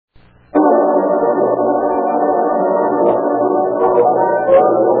Calling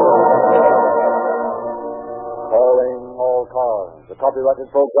All Cars, a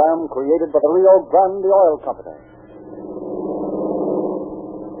copyrighted program created by the Rio Grande Oil Company.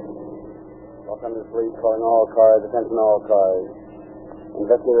 Los Angeles Police calling all cars, attention all cars.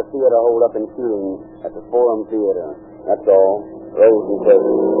 Investigator theater hold up in shooting at the Forum Theater. That's all. Rose and Curtis.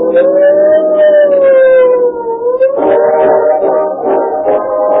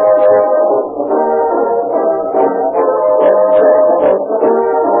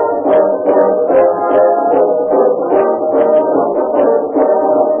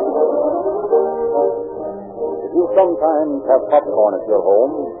 Sometimes have popcorn at your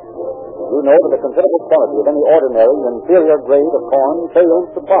home, you know that a considerable quantity of any ordinary inferior grade of corn fails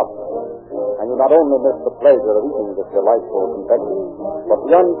to pop. And you not only miss the pleasure of eating this delightful confection, but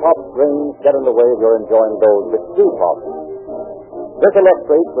the unpopped grains get in the way of your enjoying those which do pop. This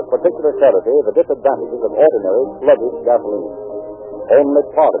illustrates with particular clarity the disadvantages of ordinary sluggish gasoline. Only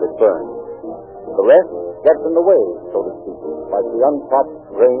part of it burns. The rest gets in the way, so to speak, like the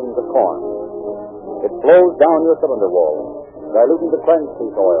unpopped grains of corn. It flows down your cylinder wall, diluting the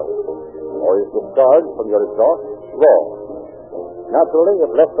crankcase oil, or is discharged from your exhaust raw. Naturally, if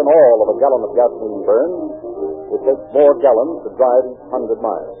less than all of a gallon of gasoline burns, it takes more gallons to drive each 100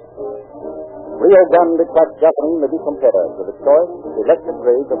 miles. Rio Grande cracked gasoline may be compared to the choice electric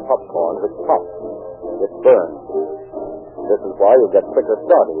grades of popcorn which pop. It burns. This is why you get quicker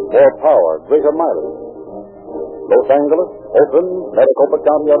starting, more power, greater mileage. Los Angeles, Oakland, Maricopa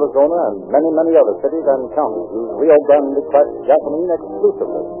County, Arizona, and many other cities and counties use Rio Grande cracked gasoline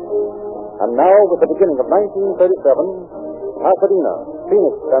exclusively. And now, with the beginning of 1937, Pasadena,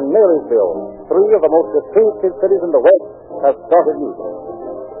 Phoenix, and Marysville, three of the most distinctive cities in the West, have started using it.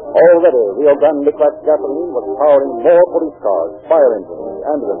 Already, Rio Grande cracked gasoline was powering more police cars, fire engines,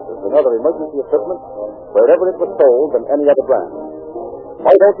 ambulances, and other emergency equipment wherever it was sold than any other brand. Why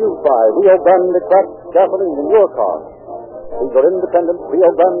don't you try Rio Grande cracked gasoline in your car? See your independent Rio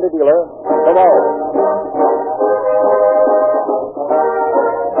Grande dealer tomorrow.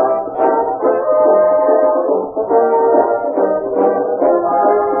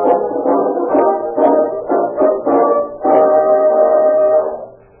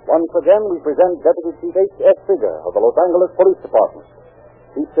 Once again, we present Deputy Chief H.S. Figger of the Los Angeles Police Department.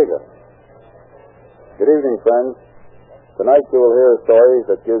 Chief Figger. Good evening, friends. Tonight you will hear a story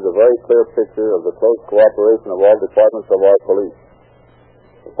that gives a very clear picture of the close cooperation of all departments of our police.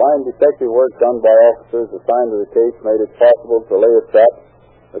 The fine detective work done by officers assigned to the case made it possible to lay a trap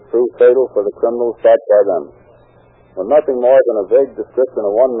that proved fatal for the criminals sought by them. With nothing more than a vague description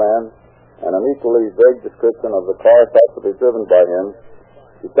of one man and an equally vague description of the car thought to be driven by him,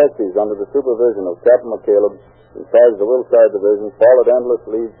 detectives under the supervision of Captain McCaleb in charge of the Wilshire Division followed endless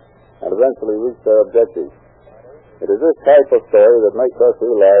leads and eventually reached their objective. It is this type of story that makes us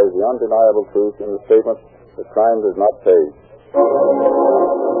realize the undeniable truth in the statement that crime does not pay.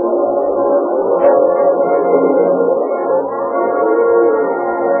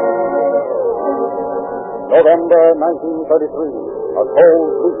 November 1933. A cold,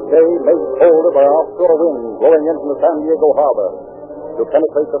 bleak day made colder by offshore winds blowing into the San Diego harbor to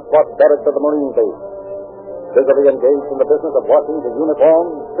penetrate the squat barracks of the Marine base. Busily engaged in the business of washing the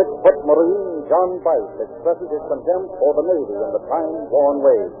uniformed, 6-foot Marine, John Bice expresses his contempt for the Navy and the time-worn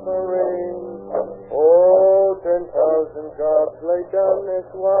ways. Marine, oh, 10,000 jobs laid down this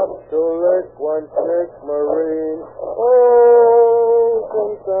watch to lick one sick Marine.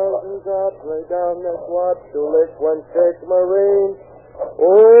 Oh, 10,000 jobs laid down this watch to lick one sick Marine.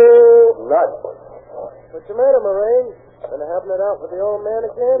 Oh, nuts. What's the matter, Marine? Gonna happen it out with the old man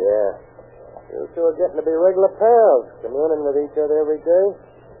again? Yeah. You two are getting to be regular pals, communing with each other every day.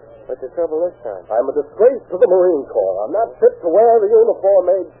 What's the trouble this time? I'm a disgrace to the Marine Corps. I'm not fit to wear the uniform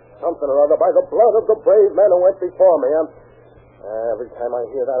made something or other by the blood of the brave men who went before me. Every time I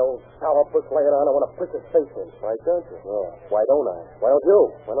hear that old sourpuss laying on, I want to push his face in. Why don't you? Yeah. Why don't I? Why don't you?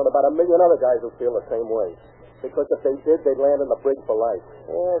 Why don't about 1 million other guys who feel the same way? Because if they did, they'd land in the brig for life.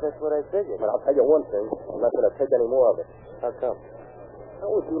 Yeah, that's what I figured. But I'll tell you one thing. I'm not going to take any more of it. How come? How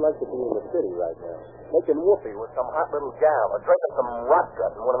would you like to be in the city right now? Making whoopee with some hot little gal or drinking some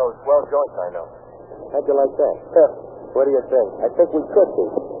rotgut in one of those swell joints I know. How'd you like that? What do you think? I think we could be.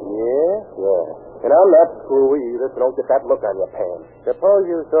 Yeah? Yeah. And I'm not screwy either, so don't get that look on your pants. Suppose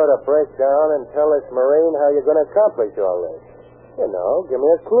you sort of break down and tell us, Marine, how you're going to accomplish all this. You know, give me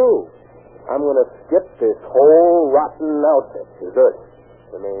a clue. I'm going to skip this whole rotten outfit. Desert.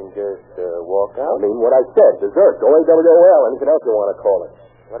 You mean just walk out? I mean what I said. Desert. OAWL. Anything else you want to call it.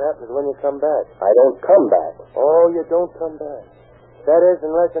 What happens when you come back? I don't come back. Oh, you don't come back. That is,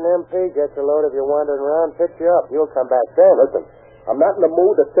 unless an MP gets a load of you wandering around, picks you up. You'll come back then. Listen, I'm not in the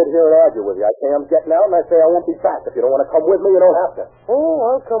mood to sit here and argue with you. I say I'm getting out, and I say I won't be back. If you don't want to come with me, you don't have to. Oh,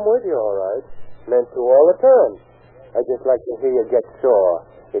 I'll come with you, all right. Meant to all the time. I just like to hear you get sore.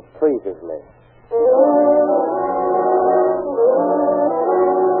 It pleases me.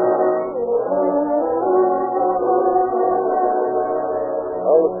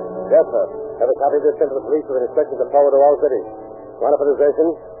 Oh, yes, sir. Have a copy of this sent to the police with instructions to forward to all cities. Warrant for desertion,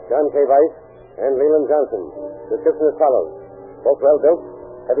 John K. Weiss and Leland Johnson. Description as follows. Both well built,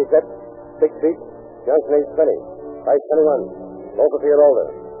 heavy set, 6 feet, Johnson age 20, Weiss 21. Both appear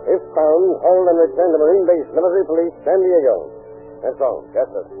older. If found, hold and return to Marine Base Military Police, San Diego. That's all. Yes,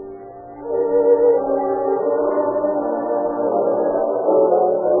 sir.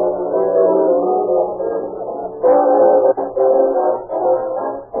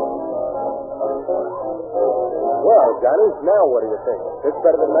 Well, Johnny, now what do you think? This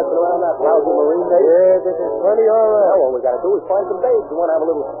better than messing around that lousy Marine Base? Yeah, this is plenty all right. Well, all we got to do is find some babes who want to have a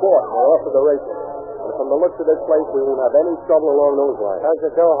little sport and off of the racing. And from the looks of this place, we won't have any trouble along those lines. How's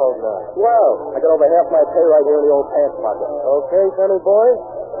the dough holding on? Well, I got over half my pay right here in the old pants pocket. Okay, Sonny boy.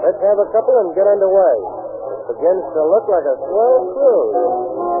 Let's have a couple and get underway. It begins to look like a swell cruise.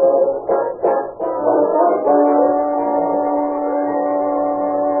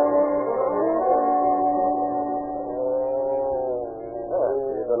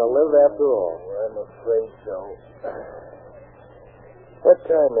 You're going to live after all. I'm afraid so. What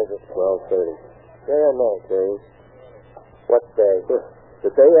time is it? 12:30. Day or night, Dave? What day? The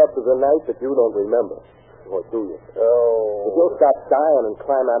day after the night that you don't remember. Or do you? Oh. If you'll stop dying and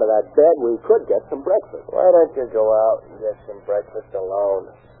climb out of that bed, we could get some breakfast. Why don't you go out and get some breakfast alone?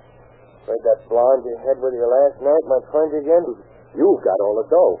 Heard that blonde you had with you last night might find you again? You've got all the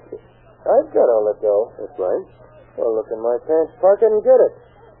dough. I've got all the dough. That's right. Well, look in my pants pocket and get it.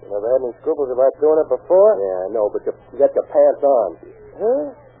 You never had any scruples about doing it before? Yeah, I know, but you get your pants on.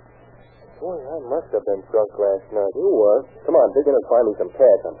 Huh? Boy, I must have been drunk last night. You were. Come on, dig in and find me some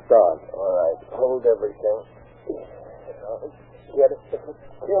cash. I'm starved. All right, hold everything. Get it if it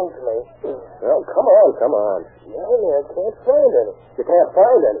kills me. Well, come on. Really, I can't find any. You can't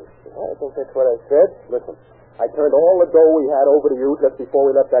find any. I think that's what I said. Listen, I turned all the dough we had over to you just before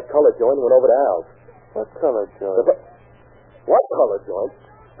we left that color joint and went over to Al's. What color, Joe? What color joint?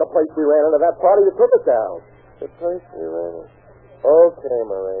 The place we ran into that party that took us to Al's. The place we ran in. Okay,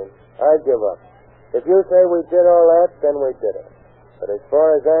 Marine. I give up. If you say we did all that, then we did it. But as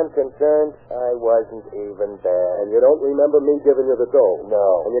far as I'm concerned, I wasn't even there. And you don't remember me giving you the dough?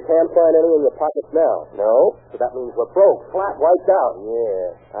 No. And you can't find any in your pockets now? No. So that means we're broke, flat, wiped out.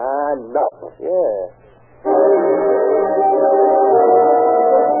 Yeah. Nothing. Yeah.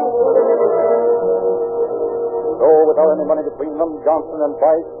 So, without any money between them, Johnson and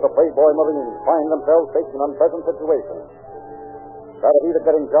Weiss, the Playboy Marines, find themselves facing an unpleasant situation. That of either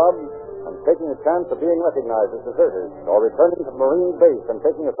getting jobs and taking a chance of being recognized as deserters, or returning to the Marine base and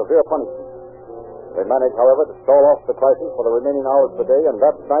taking a severe punishment. They manage, however, to stall off the crisis for the remaining hours of the day, and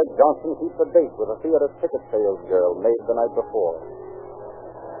that night Johnson keeps a date with a theater ticket sales girl made the night before.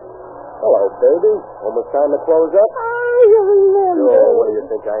 Hello, baby. Almost time to close up? I remember. Sure, what do you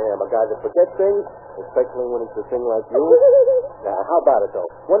think I am? A guy that forgets things? Especially when it's a thing like you? Now, how about it, though?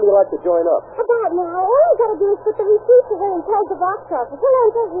 When do you like to join up? About now, all you gotta do is put the receipt away and tell the box office. It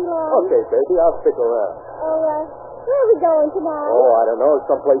won't take me long. Okay, baby, I'll stick around. Oh, where are we going tonight? Oh, I don't know.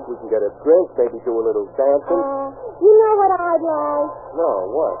 Someplace we can get a drink, maybe do a little dancing. You know what I'd like? No,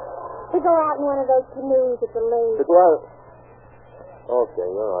 what? To go out in one of those canoes at the lake. To go out? Okay,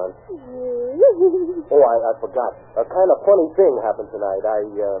 you're on. Oh, I forgot. A kind of funny thing happened tonight.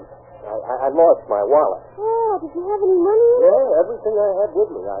 I lost my wallet. Oh, did you have any money in it? Yeah, everything I had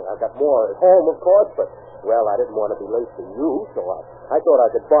with me. I got more at home, of course, but, well, I didn't want to be late for you, so I thought I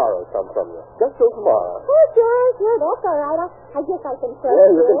could borrow some from you. Just till tomorrow. Oh, sure, that's all right. I guess I can trust Yeah,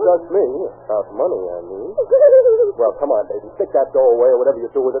 you you. can trust me. About money, I mean. Well, come on, baby. Stick that dough away or whatever you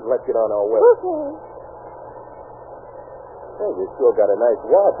do with it and let's get on our way. Okay. Hey, you sure got a nice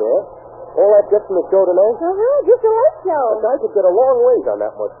watch, eh? All that gets from the show tonight? Just a late show. A guy could get a long ways on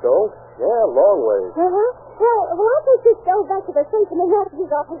that much dough. Yeah, long ways. Well, I'll take this dough back to the Cincinnati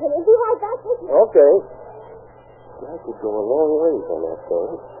manager's office and be right back with you. Okay. I could go a long ways on that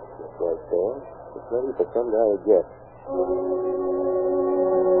dough. Just right there. It's ready for some guy to get.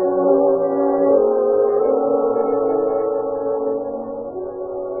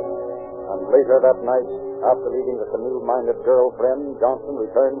 And later that night, after leaving the canoe-minded girlfriend, Johnson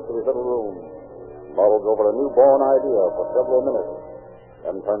returns to his little room, mulls over a newborn idea for several minutes,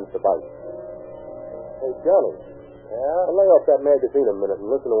 then turns to Weiss. Hey, Johnny, Yeah? Well, lay off that magazine a minute and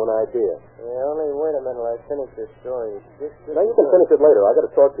listen to an idea. Yeah, only wait a minute till I finish this story. Now, you can finish it later. I got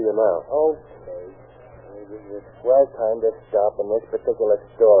to talk to you now. Okay. This is a swell time to stop in this particular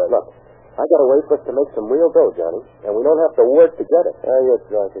story. Look, I got a way for us to make some real dough, Johnny, and we don't have to work together. Oh, you're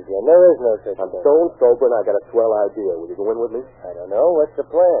drunk again. There is no such I'm thing. stone sober, and I got a swell idea. Will you go in with me? I don't know. What's the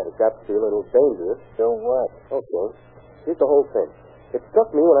plan? It's got to be a little dangerous. So what? Okay. Here's the whole thing. It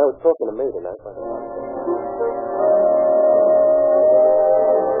struck me when I was talking to May tonight.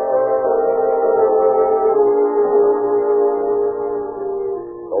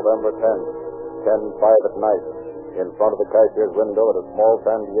 November 10th, 10:05 at night, in front of the cashier's window at a small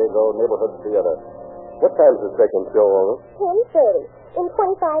San Diego neighborhood theater. What time's the second show over? 10:30. In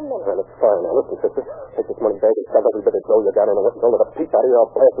 25 minutes. Well, it's fine. Now, listen, sister. Take this money bag and shove every bit of dough you got in it and roll it up piece out of you. I'll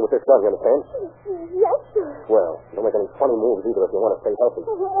blast you with this gun, you understand? Yes, sir. Well, don't make any funny moves either if you want to stay healthy.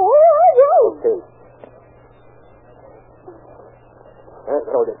 Oh, yes. Okay. Is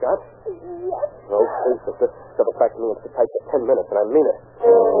that all you got? Yes. Okay, sister. Shove it back to me and sit tight for 10 minutes, and I mean it.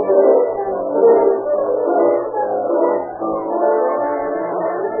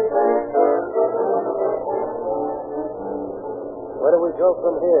 Where do we go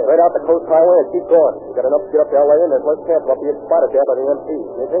from here? Right out the coast highway and keep going. You got enough to get up to L.A. and there's less chance of being spotted there by the MP.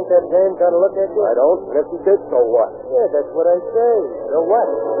 You think that dame's gonna look at you? I don't. And if he did, so what? Yeah, that's what I say. So what?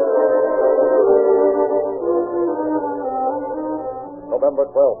 November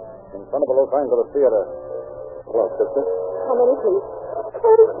 12th, in front of the Los Angeles Theater. Hello, sister. How many, please?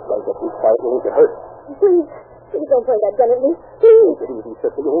 Don't get too quiet. You won't get hurt. Please. Please don't point that gun at me. Please. Take it easy,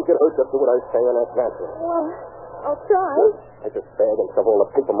 sister. You won't get hurt. Just do what I say, and that's natural. Well, I'll try. Take this bag and shove all the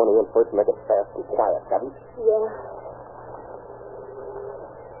paper money in first and make it fast and quiet, got it? Yeah.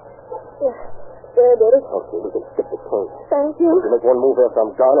 Yeah. There it is. Okay, we can skip the train. Thank you. If you make one move after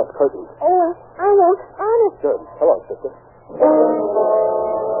I'm gone, it's curtains. Oh, I won't. Honest. Good. Hello, sister.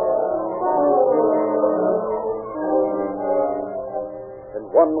 In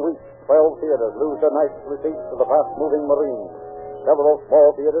 1 week, 12 theaters lose their night receipts to the fast-moving Marine. Several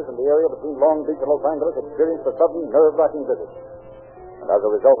small theaters in the area between Long Beach and Los Angeles experienced a sudden, nerve-wracking visit. And as a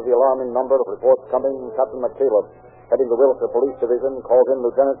result of the alarming number of reports coming, Captain McCaleb, heading the Wilshire Police Division, called in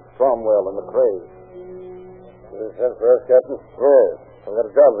Lieutenant Cromwell and McCrae. You sent for us, Captain? Yes. I've got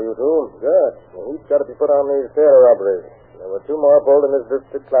a job for you two. Good. Well, who's got to be put on these theater robberies? There were 2 more pulled in this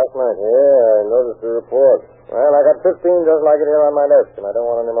district last night. Yeah, I noticed the report. Well, I got 15 just like it here on my desk, and I don't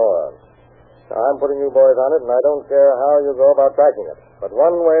want any more. Now, I'm putting you boys on it, and I don't care how you go about tracking it. But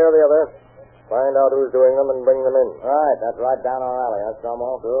one way or the other, find out who's doing them and bring them in. All right, that's right down our alley, huh,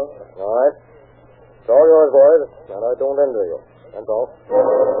 Cromwell? Good. All right. It's all yours, boys, and I don't envy you. That's all.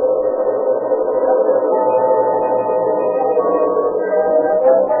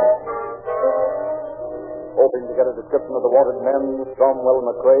 Hoping to get a description of the wanted men, Cromwell and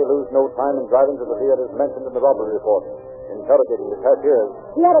McCrae lose no time in driving to the theaters mentioned in the robbery report, interrogating the cashiers.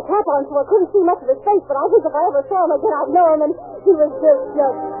 He had a cap on, so I couldn't see much of his face, but I think if I ever saw him again, I'd know him, and he was just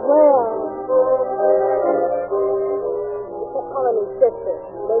well. He kept calling me sister.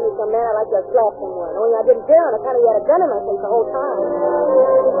 Then you come there, I like to have slapped someone. Only I didn't care on account he had a gun in my face the whole time.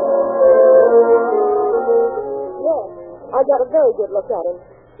 Yes, I got a very good look at him.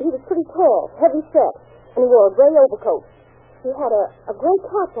 He was pretty tall, heavy set, and he wore a gray overcoat. He had a gray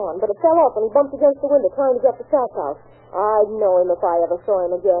cap on, but it fell off when he bumped against the window trying to get the sack out. I'd know him if I ever saw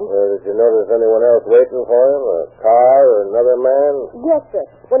him again. Did you notice anyone else waiting for him? A car or another man? Yes, sir.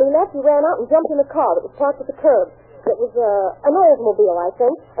 When he left, he ran out and jumped in a car that was parked at the curb. It was an Oldsmobile, I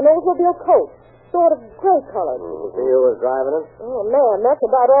think. An Oldsmobile coat. Sort of gray-colored. See who was driving it? Oh, man, that's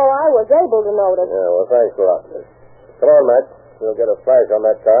about all I was able to notice. Yeah, well, thanks a lot. Come on, Max. We'll get a flash on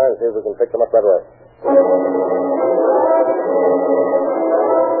that car and see if we can pick them up right away.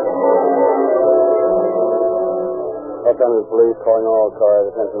 Los Angeles Police calling all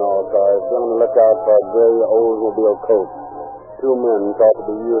cars, attention all cars. Be on the lookout for a gray Oldsmobile coat. 2 men thought to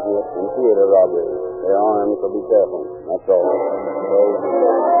be using it in theater robbery. They're armed, so be careful. That's all.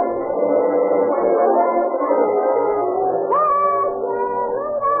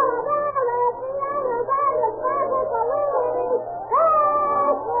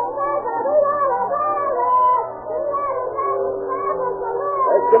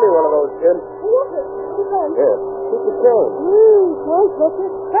 Hey, give me one of those, kid. Yes, sir. Here, keep the change. Thanks, mister.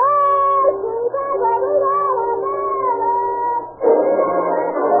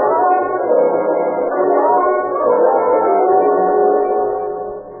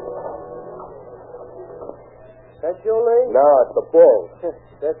 That you, Lee? No, it's the bull.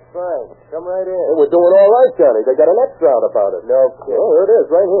 That's fine. Come right in. Hey, we're doing all right, Johnny. They got an extra out about it. No kidding. Oh, here it is,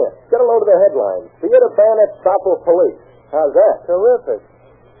 right here. Get a load of the headlines. Theater ban at Sapo Police. How's that? Terrific.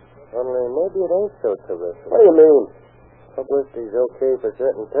 Only maybe it ain't so terrific. What do you mean? Publicity's okay for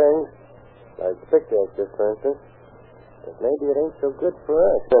certain things, like picture actors, for instance. But maybe it ain't so good for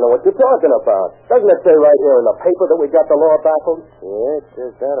us. You know what you're talking about. Doesn't it say right here in the paper that we got the law baffled? Yeah, it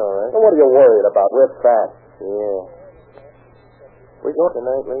says that, all right. And what are you worried about? We're fast. Yeah. We going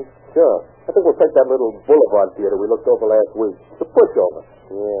tonight, Lee? Sure. I think we'll take that little Boulevard theater we looked over last week. It's a pushover.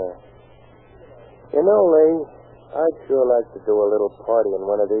 Yeah. You know, Lee, I'd sure like to do a little party on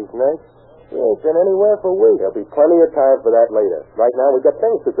one of these nights. We ain't been anywhere for weeks. There'll be plenty of time for that later. Right now, we got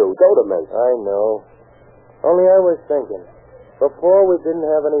things to do. Go to me. I know. Only I was thinking. Before we didn't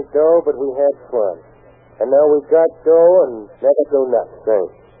have any dough, but we had fun. And now we got dough and never do nothing. Say,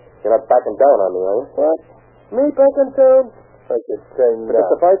 you're not backing down on me, are you? What? Me backing down? I could say no. Because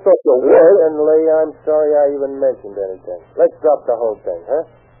if I thought you were... Listen, Lee, I'm sorry I even mentioned anything. Let's drop the whole thing, huh?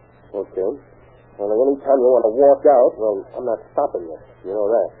 Okay. Well, any time you want to walk out, well, I'm not stopping you. You know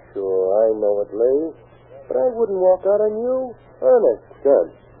that. Sure, I know it, Lee. But I wouldn't walk out on you. Honest.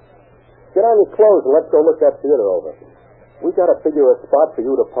 Good. Get on your clothes and let's go look that theater over. We got to figure a spot for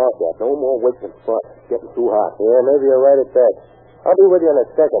you to park at. No more waiting in front. It's getting too hot. Yeah, maybe you're right at that. I'll be with you in a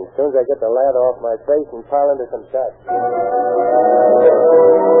second, as soon as I get the lather off my face and pile into some dust.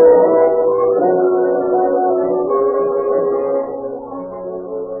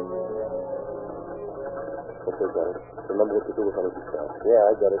 Okay, Johnny. Remember what to do with anything else. Yeah,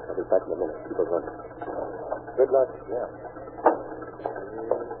 I got it. I'll be back in a minute. Keep it running. Good luck. Yeah.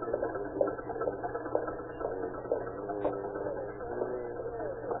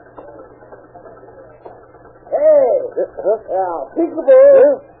 Hey!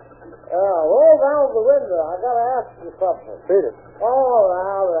 Peekaboo! Roll down the window. I gotta ask you something. Beat it. Oh,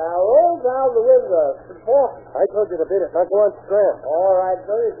 now, roll down the window. It's important. I told you to beat it. Now go on, scram. All right,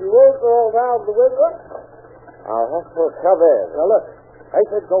 then, if you won't roll down the window, I'll have to come in. Now, look. I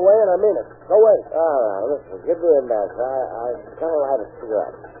said go away, and I mean it. Go away. all right, listen, give me a match. I'm gonna light a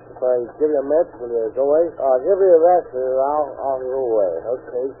cigarette. If I give you a match, will you go away? I'll give you a match, and I'll go away.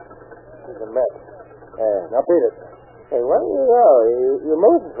 Okay. Here's a match. Now beat it. Hey, where do you go? Your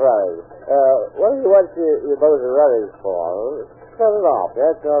motor's running. What do you want your motor running for? Turn it off.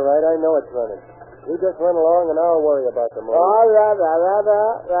 That's all right. I know it's running. You just run along, and I'll worry about the motor. All right, now,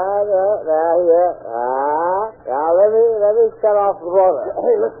 let me shut off the motor.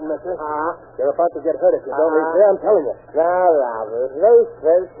 Hey, listen, mister. You're about to get hurt if you don't leave here, I'm telling you. Now, there's no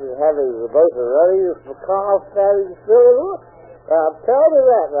sense in having the motor running if the car's standing still. Tell me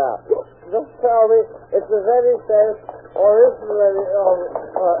that now. Just tell me if there's any sense, or is there any,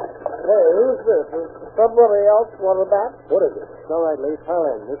 hey, who's this? Is somebody else want a bat? What is it? It's all right, Lee. Pile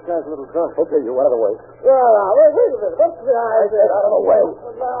in. This guy's a little drunk. Okay, you out of the way. Wait a minute. What's behind this? Out of the way.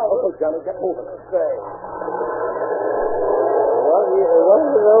 Now, Okay, Johnny, get moving. what do you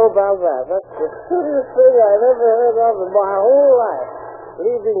know about that? That's the stupidest thing I've ever heard of in my whole life.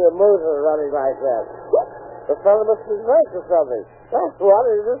 Leaving your motor running like that. The fellow must be drunk or something. That's what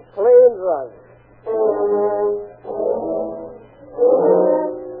it is, plain drunk.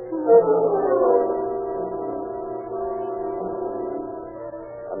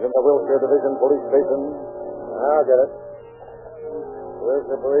 I'm in the Wilshire Division Police Station. I'll get it. Where's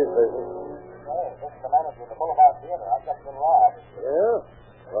the police station? This is the manager of the Boulevard Theater. I've just been robbed. Yeah?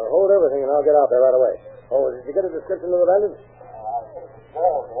 Well, hold everything and I'll get out there right away. Oh, did you get a description of the bandit?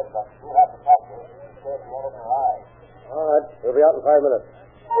 Sure did, but you have to talk to him. He said he had it in her eyes. All right. We'll be out in 5 minutes.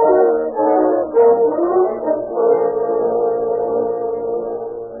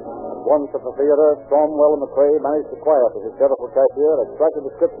 Once at the theater, Cromwell and McCrae managed to quiet the hysterical cashier, extract a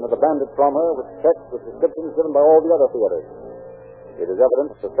description of the bandit from her, which checks with descriptions given by all the other theaters. It is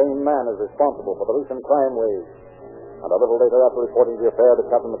evident the same man is responsible for the recent crime wave. And a little later, after reporting the affair to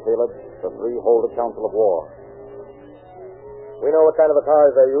Captain McCaleb, the three hold a council of war. We know what kind of a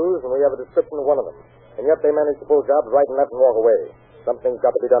cars they use, and we have a description of one of them. And yet they manage to pull jobs right and left and walk away. Something's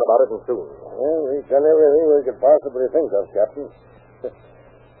got to be done about it, and soon. Well, we've done everything we could possibly think of, Captain.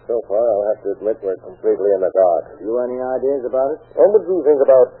 So far, I'll have to admit we're completely in the dark. You any ideas about it? What would you think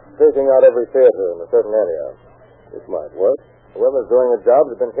about taking out every theater in a certain area? It might work. Whoever's doing the jobs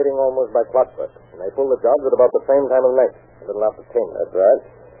has been hitting almost by clockwork. And they pull the jobs at about the same time of night, a little after 10. That's right.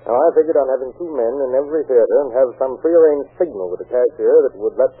 Now, I figured on having 2 men in every theater and have some prearranged signal with the cashier that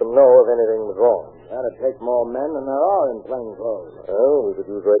would let them know if anything was wrong. That'd take more men than there are in plain clothes. Well, we could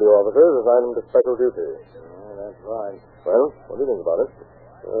use radio officers, assign them to special duty. Yeah, that's right. Well, what do you think about it?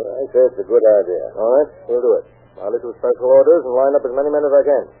 I say it's a good idea. All right, we'll do it. I'll issue special orders and line up as many men as I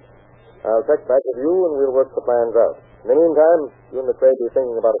can. I'll check back with you, and we'll work the plans out. In the meantime, you and McCrae be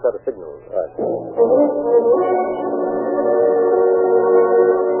thinking about a set of signals. Right.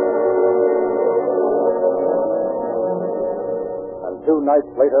 And 2 nights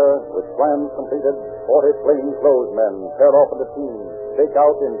later, with plans completed, 40 plainclothes men pair off into teams, stake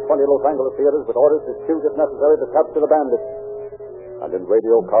out in 20 Los Angeles theaters with orders to shoot if necessary to capture the bandits. And in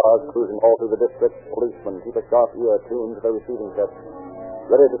radio cars cruising all through the district, policemen keep a sharp ear tuned to their receiving sets,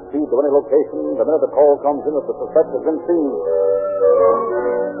 ready to speed to any location the minute the call comes in that the suspect has been seen.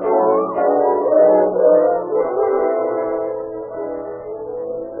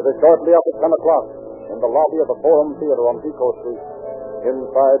 It is shortly after 10 o'clock in the lobby of the Forum Theater on Pico Street.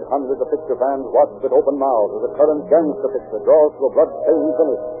 Inside, hundreds of picture fans watch with open mouths as a current gangster picture draws to a blood-stained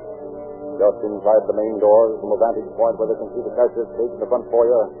finish. Just inside the main doors, from a vantage point where they can see the cashier's case in the front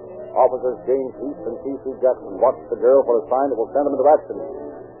foyer, officers James Heath and T.C. Jackson watch the girl for a sign that will send them into action.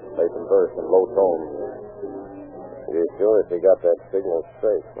 They converse in low tones. You sure she got that signal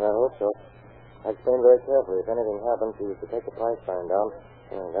straight? I hope so. I explained very carefully. If anything happens, she was to take the price sign down.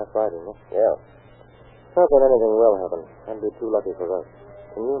 That's right, isn't it? Yeah. Not that anything will happen. That'd be too lucky for us.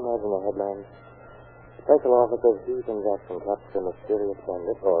 Can you imagine the headlines? Special officers Heath and Jackson capture a mysterious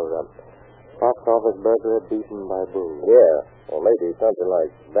bandit, or box office burglar beaten by bull. Yeah. Or maybe something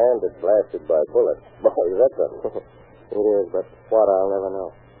like bandit blasted by bullet. Boy, that's something. It is, but what, I'll never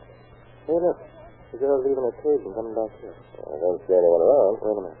know. Hey, look. The girl's leaving her cage and coming back here. I don't see anyone around.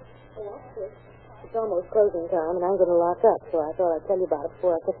 Wait a minute. It's almost closing time, and I'm going to lock up, so I thought I'd tell you about it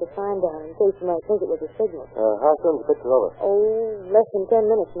before I put the sign down, in case you might think it was a signal. How soon's the picture over? Oh, less than 10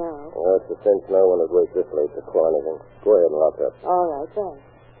 minutes now. Well, it's a cinch no one would wait this late to call anything. Go ahead and lock up. All right, thanks.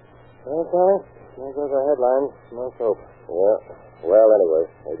 Okay. There goes our headlines. No soap. Yeah. Well, anyway,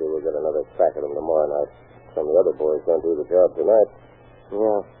 maybe we'll get another crack at them tomorrow night. Some of the other boys don't do the job tonight.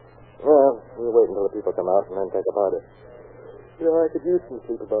 Yeah. Well, we'll wait until the people come out and then take a party. I could use some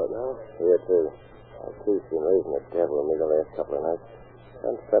sleep about now. Here, too. I've too been raising the devil in me the last couple of nights.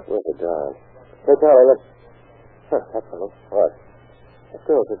 I'm stuck with the giant. Hey, Charlie, look. That's funny. What? That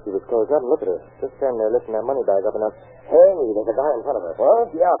girl said she was closed up. Look at her. Just standing there lifting that money bag up and up. Hey, there's a guy in front of her.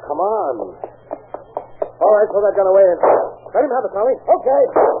 What? Yeah, come on. All right, throw that gun away and let him have it, Charlie. Okay.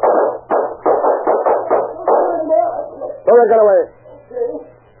 Throw that gun away.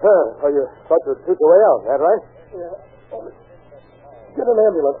 Oh, you thought you'd shoot your way out, is that right? Yeah. Get an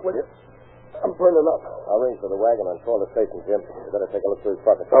ambulance, will you? I'm burning up. I'll ring for the wagon and call the station, Jim. You better take a look through his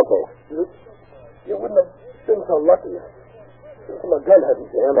pockets. Okay. You wouldn't have been so lucky. My gun hadn't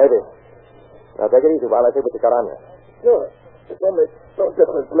jammed. Maybe. Now, take it easy while I see what you got on you. Sure. It don't make no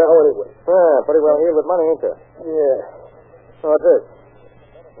difference now anyway. Pretty well healed with money, ain't you? Yeah. What's this?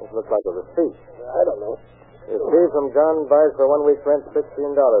 This looks like a receipt. I don't know. Receipt from John Bice for 1 week's rent, $16,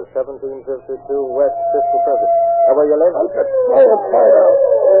 1752 West 52nd. How will you live? I'll just try and find out.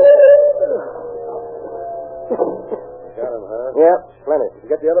 Got him, huh? Yeah, plenty. Did you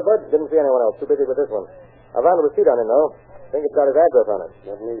get the other bird? Didn't see anyone else. Too busy with this one. I found a receipt on him, though. Think it's got his address on it.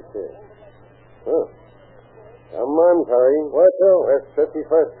 Let me see. Huh. Come on, Terry. Where to? West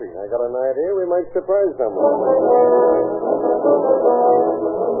 51st Street. I got an idea we might surprise someone.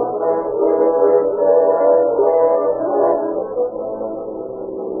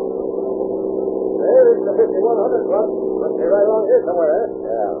 There's the 5100 Club. Must be right along here somewhere, eh?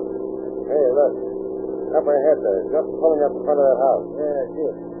 Yeah. Hey, look. Up ahead there. Just pulling up in front of that house. Yeah, I see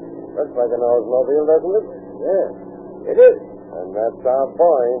it. Looks like an Oldsmobile, doesn't it? Yeah. It is. And that's our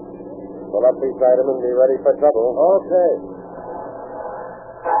boy. Pull up beside him and be ready for trouble. Okay.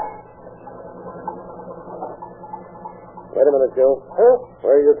 Wait a minute, Joe. Huh?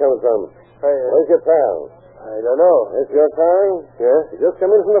 Where are you coming from? Where's your pal? I don't know. This your car? Yeah. You just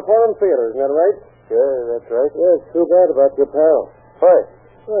come in from the Forum Theater, isn't that right? Yeah, that's right. Yeah, it's too bad about your pal. Why?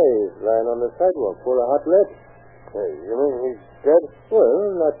 Well, he's lying on the sidewalk full of hot lead. Hey, you mean he's dead?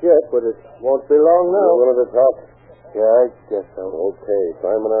 Well, not yet, but it won't be long now. You wanted to talk? Yeah, I guess so. Okay,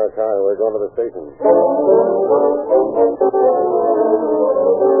 climb in our car. We're going to the station.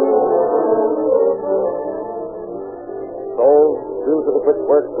 So, due to the quick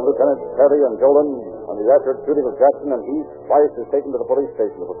work of Lieutenants Perry and Dolan on the accurate shooting of Jackson and Heath, Bice is taken to the police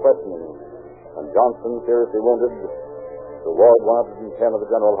station for questioning, and Johnson, seriously wounded, to Ward 110 of the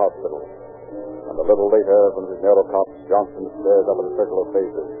General Hospital. And a little later, from his narrow cot, Johnson stares up at a circle of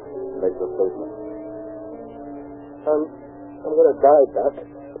faces and makes a statement. I'm going to die, Doc.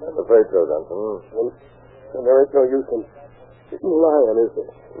 I'm afraid so, Johnson. And there ain't no use in lying, is there?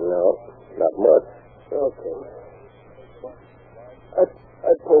 No, not much. Okay.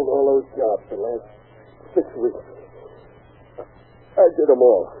 I pulled all those jobs the last 6 weeks. I did them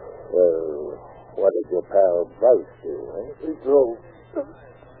all. Well, what did your pal Bryce do, eh? He drove.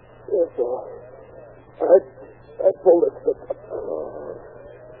 Yes, sir. I pulled it. Oh.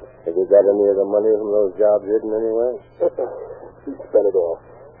 Have you got any of the money from those jobs hidden anywhere? He spent it all.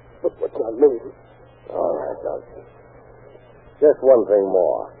 But what's not me? All right, Johnson. Just one thing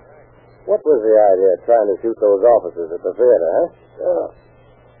more. What was the idea of trying to shoot those officers at the theater, huh?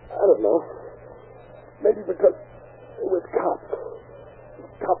 I don't know. Maybe because they were cops.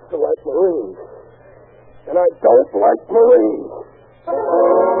 Cops are like Marines. And I don't like Marines.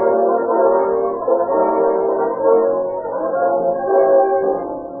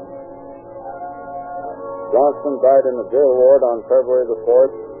 Johnston died in the jail ward on February the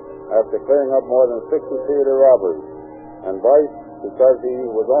 4th after clearing up more than 60 theater robberies. And Bryce, because he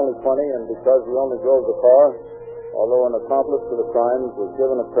was only 20 and because he only drove the car, although an accomplice to the crimes, was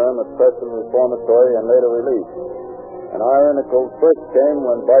given a term at Preston Reformatory and later released. An ironical twist came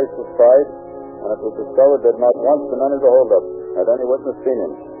when Bryce was tried, and it was discovered that not once in any of the holdup had any witness seen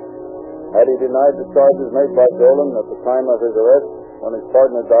him. Had he denied the charges made by Dolan at the time of his arrest, when his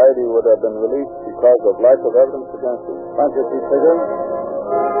partner died, he would have been released because of lack of evidence against him. Thank you, Chief Figure.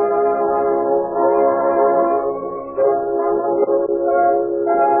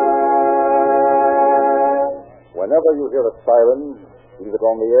 Whenever you hear a siren, either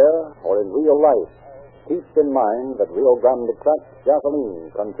on the air or in real life, keep in mind that Rio Grande Cracked gasoline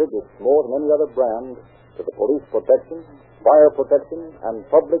contributes more than any other brand to the police protection, fire protection, and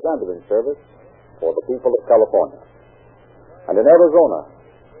public ambulance service for the people of California. And in Arizona,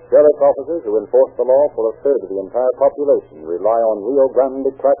 sheriff officers who enforce the law for a third of the entire population rely on Rio Grande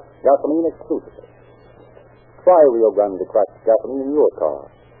Cracked gasoline exclusively. Try Rio Grande Cracked gasoline in your car.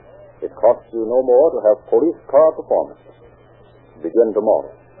 It costs you no more to have police car performance. Begin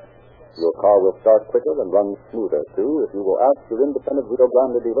tomorrow. Your car will start quicker and run smoother, too, if you will ask your independent Rio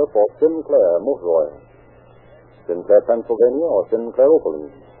Grande dealer for Sinclair Motor Oil. Sinclair Pennsylvania or Sinclair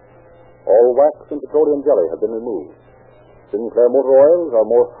Opaline. All wax and petroleum jelly have been removed. Sinclair motor oils are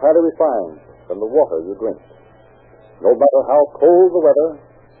more highly refined than the water you drink. No matter how cold the weather,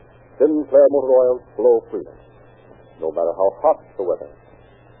 Sinclair motor oils flow freely. No matter how hot the weather,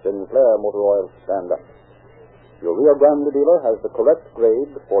 Sinclair motor oils stand up. Your Rio Grande dealer has the correct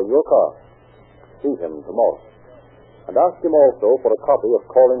grade for your car. See him tomorrow. And ask him also for a copy of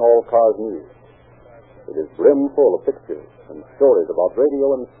Calling All Cars News. It is brimful of pictures and stories about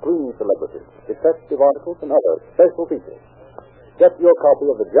radio and screen celebrities, detective articles, and other special features. Get your copy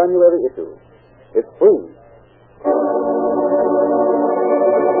of the January issue. It's free.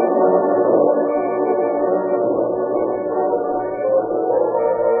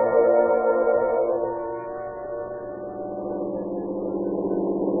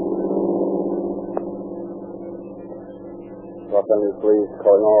 Los Angeles Police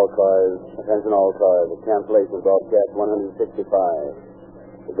calling all cars. Attention all cars. A cancellation of broadcast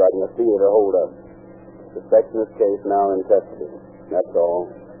 165. Regarding a theater holdup. Suspect in this case now in custody. That's all.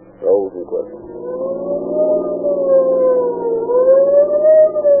 Rolls and quits.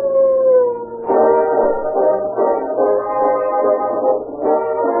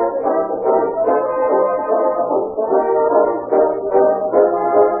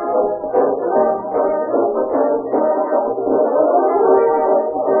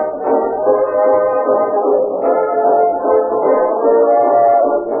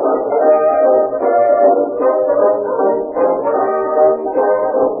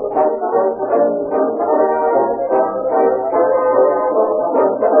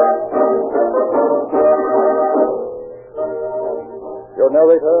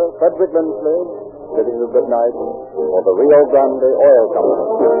 Narrator Frederick Lindsley bidding you good night for the Rio Grande Oil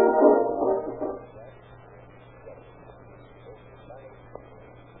Company.